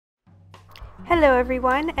Hello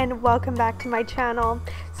everyone and welcome back to my channel.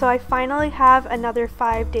 So I finally have another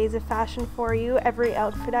 5 days of fashion for you, every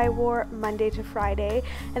outfit I wore Monday to Friday,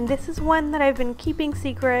 and this is one that I've been keeping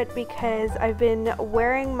secret because I've been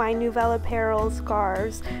wearing my Nouvelle Apparel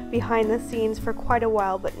Scarves behind the scenes for quite a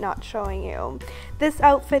while but not showing you. This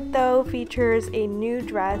outfit though features a new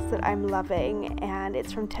dress that I'm loving and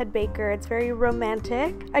it's from Ted Baker. It's very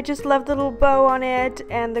romantic. I just love the little bow on it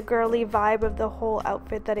and the girly vibe of the whole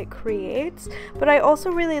outfit that it creates. But I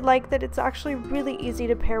also really like that it's actually really easy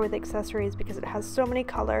to pair with accessories because it has so many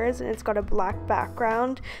colors and it's got a black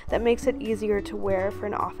background that makes it easier to wear for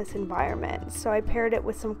an office environment. So I paired it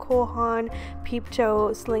with some Kohan peep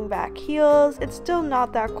toe slingback heels. It's still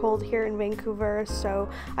not that cold here in Vancouver, so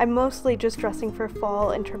I'm mostly just dressing for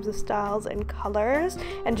fall in terms of styles and colors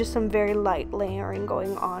and just some very light layering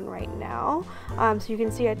going on right now. So you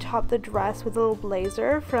can see I topped the dress with a little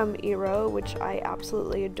blazer from Elle, which I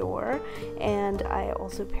absolutely adore. And I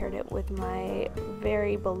also paired it with my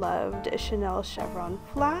very beloved Chanel chevron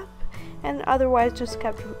flap, and otherwise just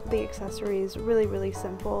kept the accessories really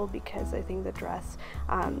simple because I think the dress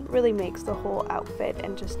really makes the whole outfit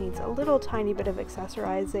and just needs a little tiny bit of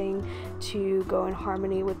accessorizing to go in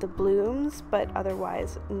harmony with the blooms, but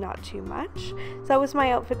otherwise not too much. So that was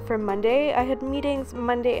my outfit for Monday. I had meetings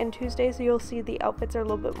Monday and Tuesday, so you'll see the outfits are a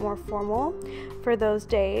little bit more formal for those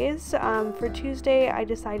days. For Tuesday I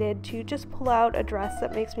decided to just pull out a dress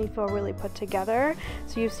that makes me feel really put together.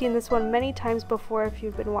 So you've seen this one many times before if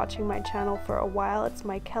you've been watching my channel for a while. It's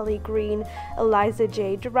my Kelly green Eliza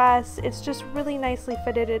J dress. It's just really nicely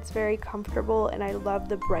fitted, it's very comfortable, and I love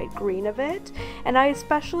the bright green of it. And I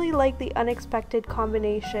especially like the unexpected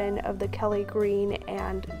combination of the Kelly green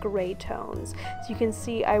and gray tones. So you can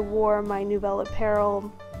see I wore my Nouvelle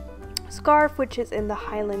Apparel scarf, which is in the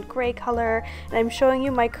Highland gray color, and I'm showing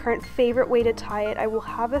you my current favorite way to tie it. I will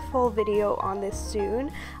have a full video on this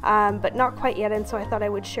soon, but not quite yet, and so I thought I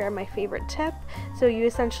would share my favorite tip. So you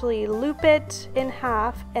essentially loop it in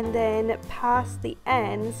half and then pass the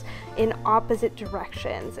ends in opposite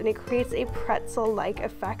directions, and it creates a pretzel-like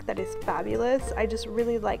effect that is fabulous. I just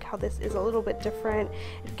really like how this is a little bit different.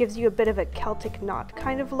 It gives you a bit of a Celtic knot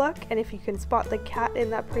kind of look, and if you can spot the cat in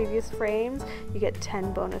that previous frames, you get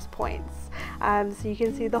 10 bonus points. So you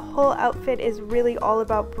can see the whole outfit is really all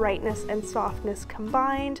about brightness and softness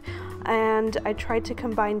combined, and I tried to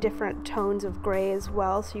combine different tones of gray as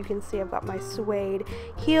well. So you can see I've got my suede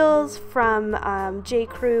heels from J.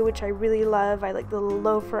 Crew, which I really love. I like the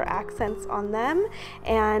loafer accents on them,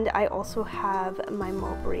 and I also have my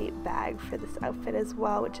mulberry bag for this outfit as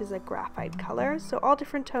well, which is a graphite color, so all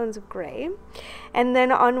different tones of gray. And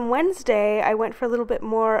then on Wednesday I went for a little bit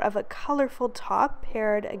more of a colorful top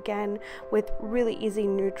paired again with really easy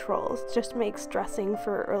neutrals. Just makes dressing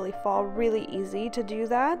for early fall really easy to do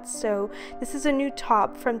that. So this is a new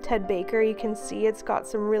top from Ted Baker. You can see it's got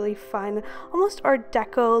some really fun, almost Art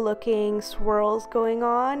Deco looking swirls going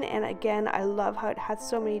on, and again I love how it has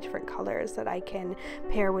so many different colors that I can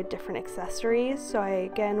pair with different accessories. So I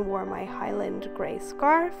again wore my Highland gray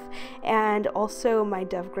scarf and also my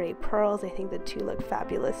dove gray pearls. I think the two look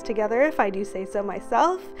fabulous together, if I do say so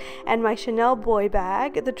myself, and my Chanel boy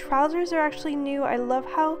bag. The trousers are actually new. I love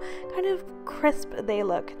how kind of crisp they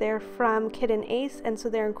look. They're from Kid and Ace, and so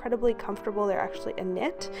they're incredibly comfortable. They're actually a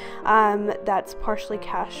knit that's partially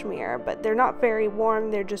cashmere, but they're not very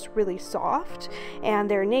warm. They're just really soft, and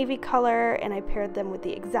they're navy color, and I paired them with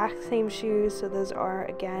the exact same shoes. So those are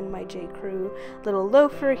again my J. Crew little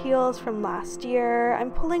loafer heels from last year.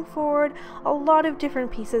 I'm pulling forward a lot of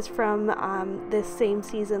different pieces from this same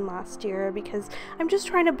season last year because I'm just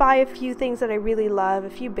trying to buy a few things that I really love, a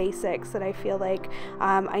few basics that I feel like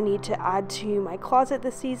I need to add to my closet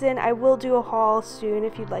this season. I will do a haul soon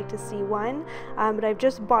if you'd like to see one, but I've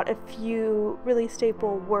just bought a few really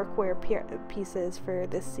staple workwear pieces for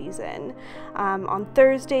this season. On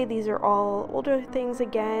Thursday, these are all older things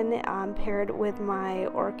again, paired with my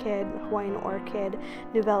Hawaiian orchid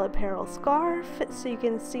Nouvelle Apparel scarf. So you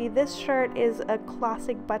can see this shirt is a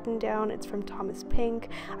classic button down. It's from Thomas Pink.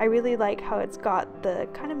 I really like how it's got the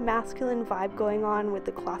kind of masculine vibe going on with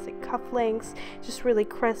the classic cufflinks, just really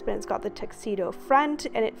crisp, and it's got the tuxedo front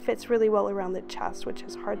and it fits really well around the chest, which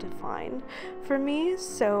is hard to find for me.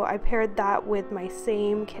 So I paired that with my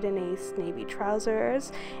same Kid and Ace navy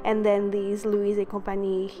trousers, and then these Louise et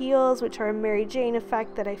Compagnie heels, which are a Mary Jane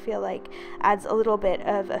effect that I feel like adds a little bit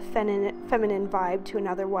of a feminine vibe to an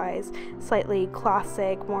otherwise slightly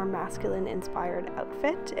classic, more masculine inspired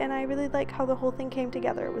outfit. And I really like how the whole thing came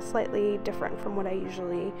together. It was slightly different from what I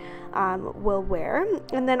usually will wear.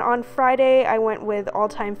 And then on Friday I went with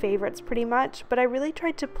all-time favorites pretty much, but I really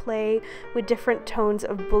tried to play with different tones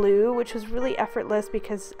of blue, which was really effortless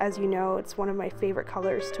because, as you know, it's one of my favorite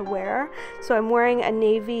colors to wear. So I'm wearing a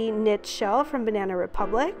navy knit shell from Banana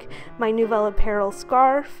Republic, my Nouvelle Apparel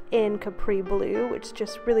scarf in capri blue, which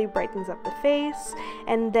just really brightens up the face,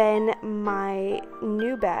 and then my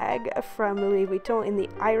new bag from Louis Vuitton in the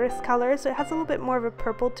iris color, so it has a little bit more of a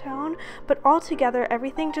purple tone, but all together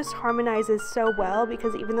everything just harmonizes so well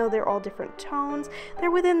because even though they're all different tones,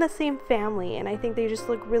 they're within the same family, and I think they just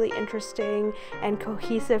look really interesting and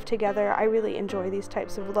cohesive together. I really enjoy these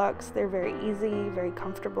types of looks. They're very easy, very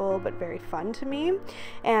comfortable, but very fun to me,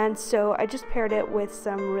 and so I just paired it with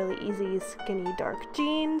some really easy skinny dark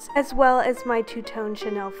jeans as well as my two-tone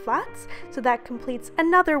Chanel flats. So that completes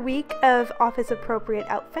another week of office appropriate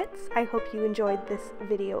outfits. I hope you enjoyed this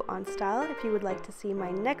video on style. If you would like to see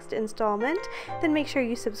my next installment, then make sure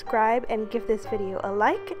you subscribe and give this video a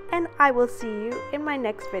like, and I will see you in my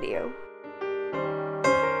next video.